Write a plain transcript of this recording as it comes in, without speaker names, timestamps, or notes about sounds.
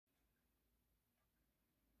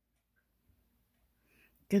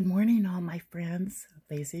Good morning, all my friends.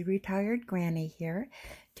 Lazy Retired Granny here.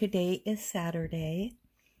 Today is Saturday,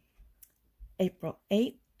 April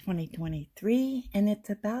 8th, 2023, and it's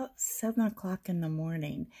about 7 o'clock in the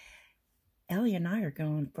morning. Ellie and I are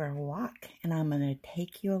going for a walk, and I'm going to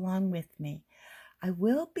take you along with me. I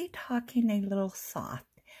will be talking a little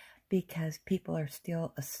soft because people are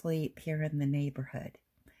still asleep here in the neighborhood.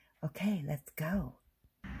 Okay, let's go.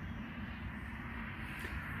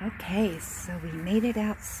 Okay, so we made it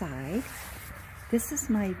outside. This is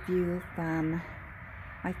my view from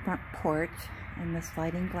my front porch and the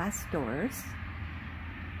sliding glass doors.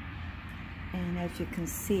 And as you can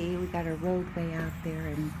see, we got a roadway out there,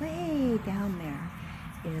 and way down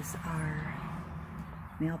there is our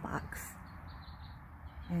mailbox.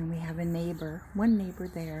 And we have a neighbor, one neighbor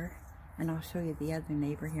there, and I'll show you the other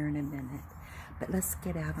neighbor here in a minute. But let's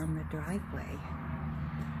get out on the driveway.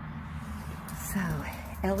 So,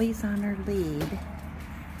 Ellie's on her lead,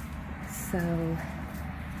 so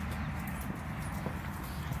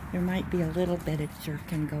there might be a little bit of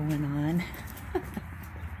jerking going on.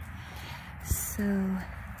 So,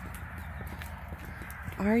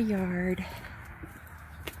 our yard,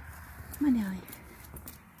 come on Ellie,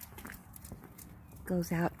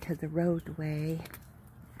 goes out to the roadway.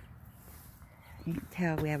 You can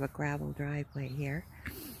tell we have a gravel driveway here.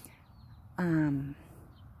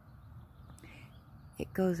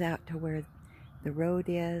 It goes out to where the road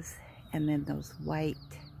is, and then those white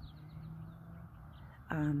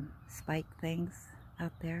spike things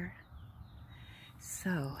out there.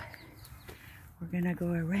 So we're gonna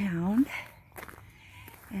go around,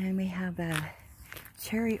 and we have a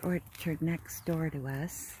cherry orchard next door to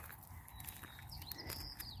us.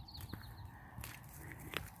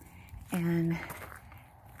 And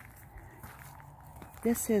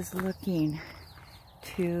this is looking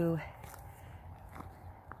to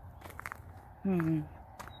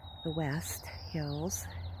the west hills.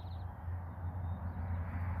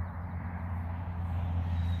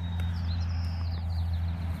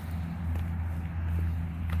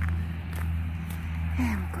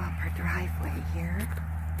 And we'll go up our driveway here.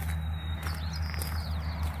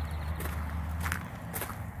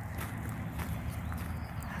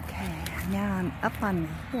 Okay, now I'm up on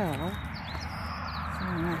the hill, so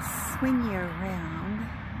I'm going to swing you around.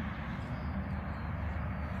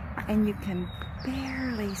 And you can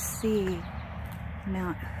barely see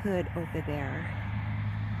Mount Hood over there.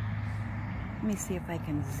 Let me see if I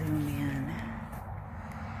can zoom in.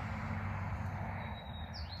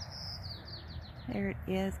 There it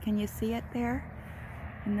is. Can you see it there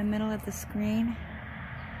in the middle of the screen?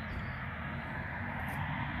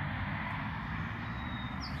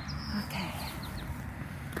 Okay.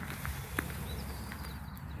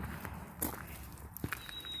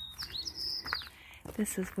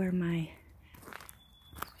 This is where my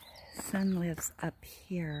son lives, up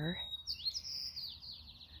here,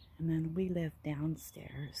 and then we live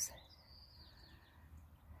downstairs.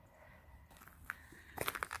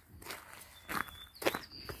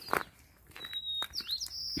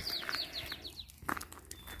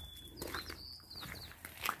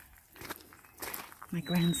 My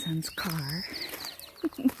grandson's car.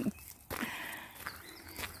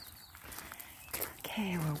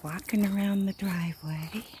 Okay, we're walking around the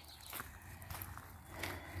driveway.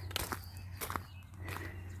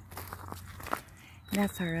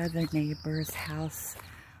 That's our other neighbor's house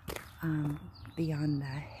beyond the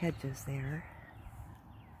hedges there.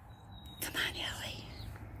 Come on, Ellie.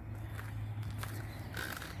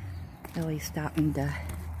 Ellie's stopping to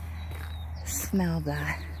smell the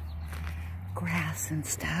grass and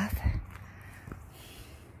stuff.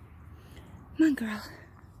 Come on, girl.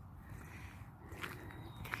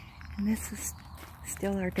 And this is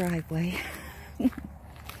still our driveway.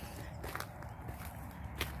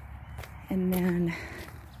 And then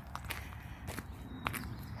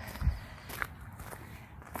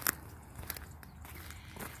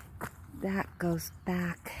that goes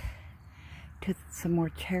back to some more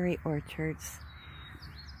cherry orchards.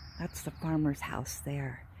 That's the farmer's house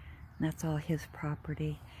there. And that's all his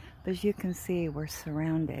property. But as you can see, we're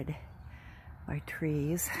surrounded by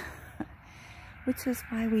trees, which is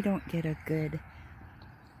why we don't get a good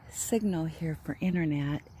signal here for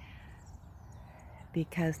internet,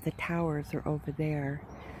 because the towers are over there.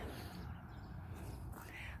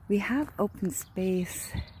 We have open space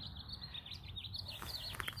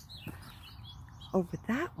over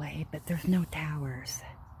that way, but there's no towers.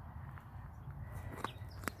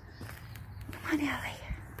 Come on, Ellie.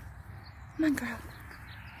 Come on, girl.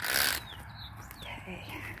 Okay.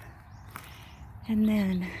 And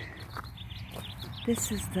then this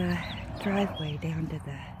is the driveway down to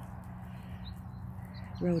the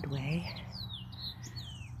roadway.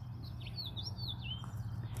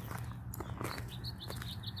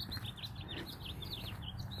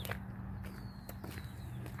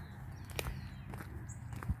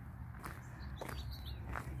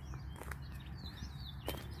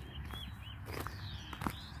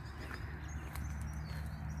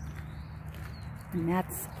 And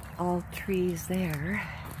that's all trees there.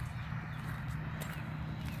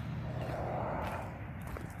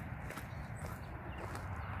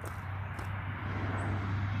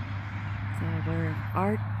 So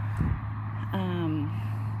our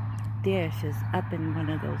dish is up in one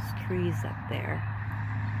of those trees up there.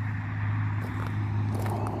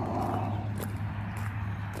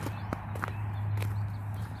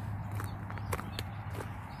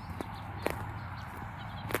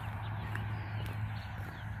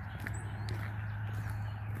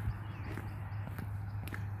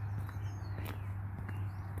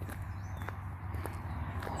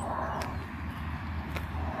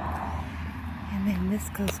 And then this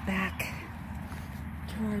goes back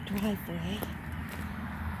to our driveway.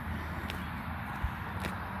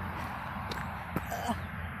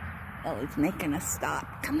 Ellie's making us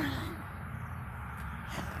stop. Come on.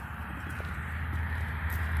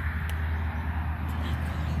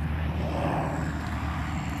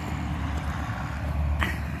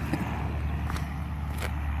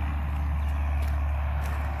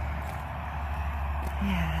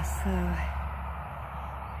 Yeah, so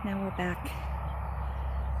now we're back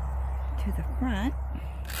to the front.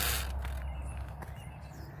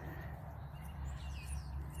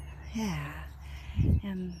 Yeah,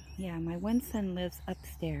 and yeah, my one son lives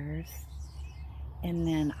upstairs, and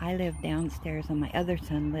then I live downstairs, and my other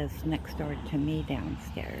son lives next door to me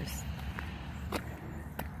downstairs.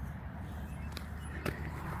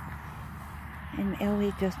 And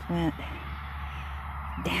Ellie just went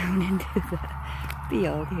down into the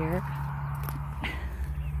field here.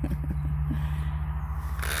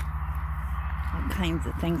 All kinds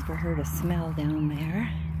of things for her to smell down there.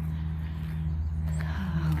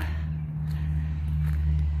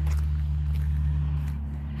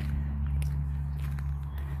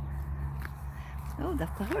 Oh, the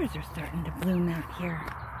flowers are starting to bloom out here.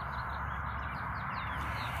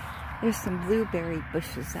 There's some blueberry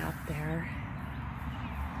bushes out there.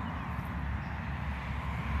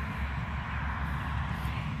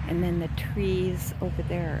 And then the trees over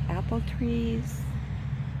there are apple trees.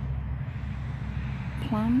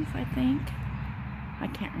 Plums, I think. I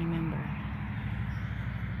can't remember.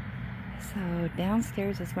 So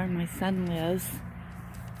downstairs is where my son lives.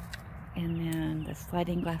 And then the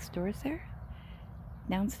sliding glass doors there.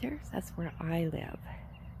 Downstairs, that's where I live.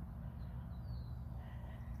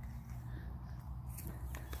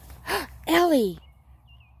 Ellie!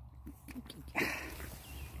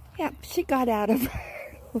 Yep, she got out of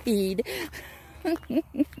her lead.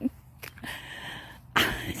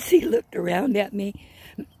 She looked around at me.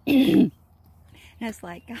 And I was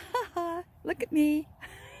like, haha, look at me.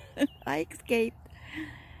 I escaped.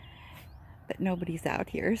 But nobody's out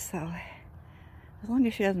here, so as long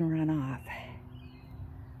as she doesn't run off.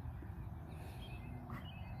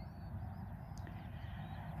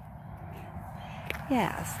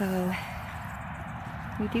 Yeah, so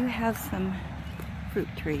we do have some fruit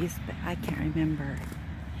trees, but I can't remember.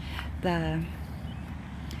 The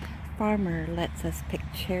farmer lets us pick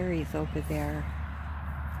cherries over there.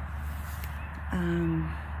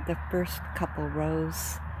 The first couple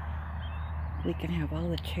rows, we can have all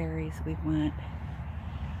the cherries we want.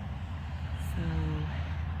 So,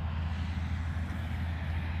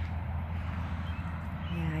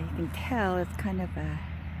 yeah, you can tell it's kind of a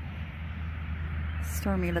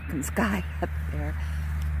stormy looking sky up there.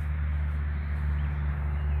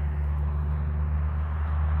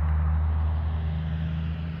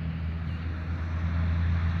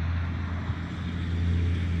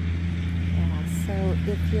 Yeah, so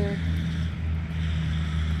if you're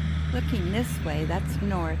looking this way, that's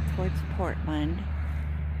north towards Portland.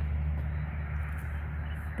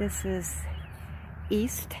 This is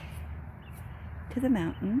east to the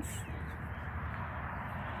mountains.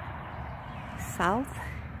 South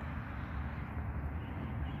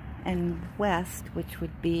and west, which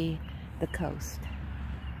would be the coast.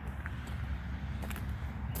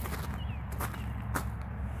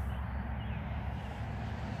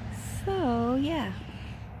 So yeah,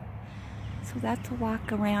 so that's a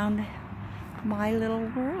walk around my little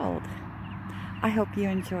world. I hope you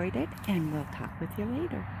enjoyed it, and we'll talk with you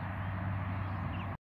later.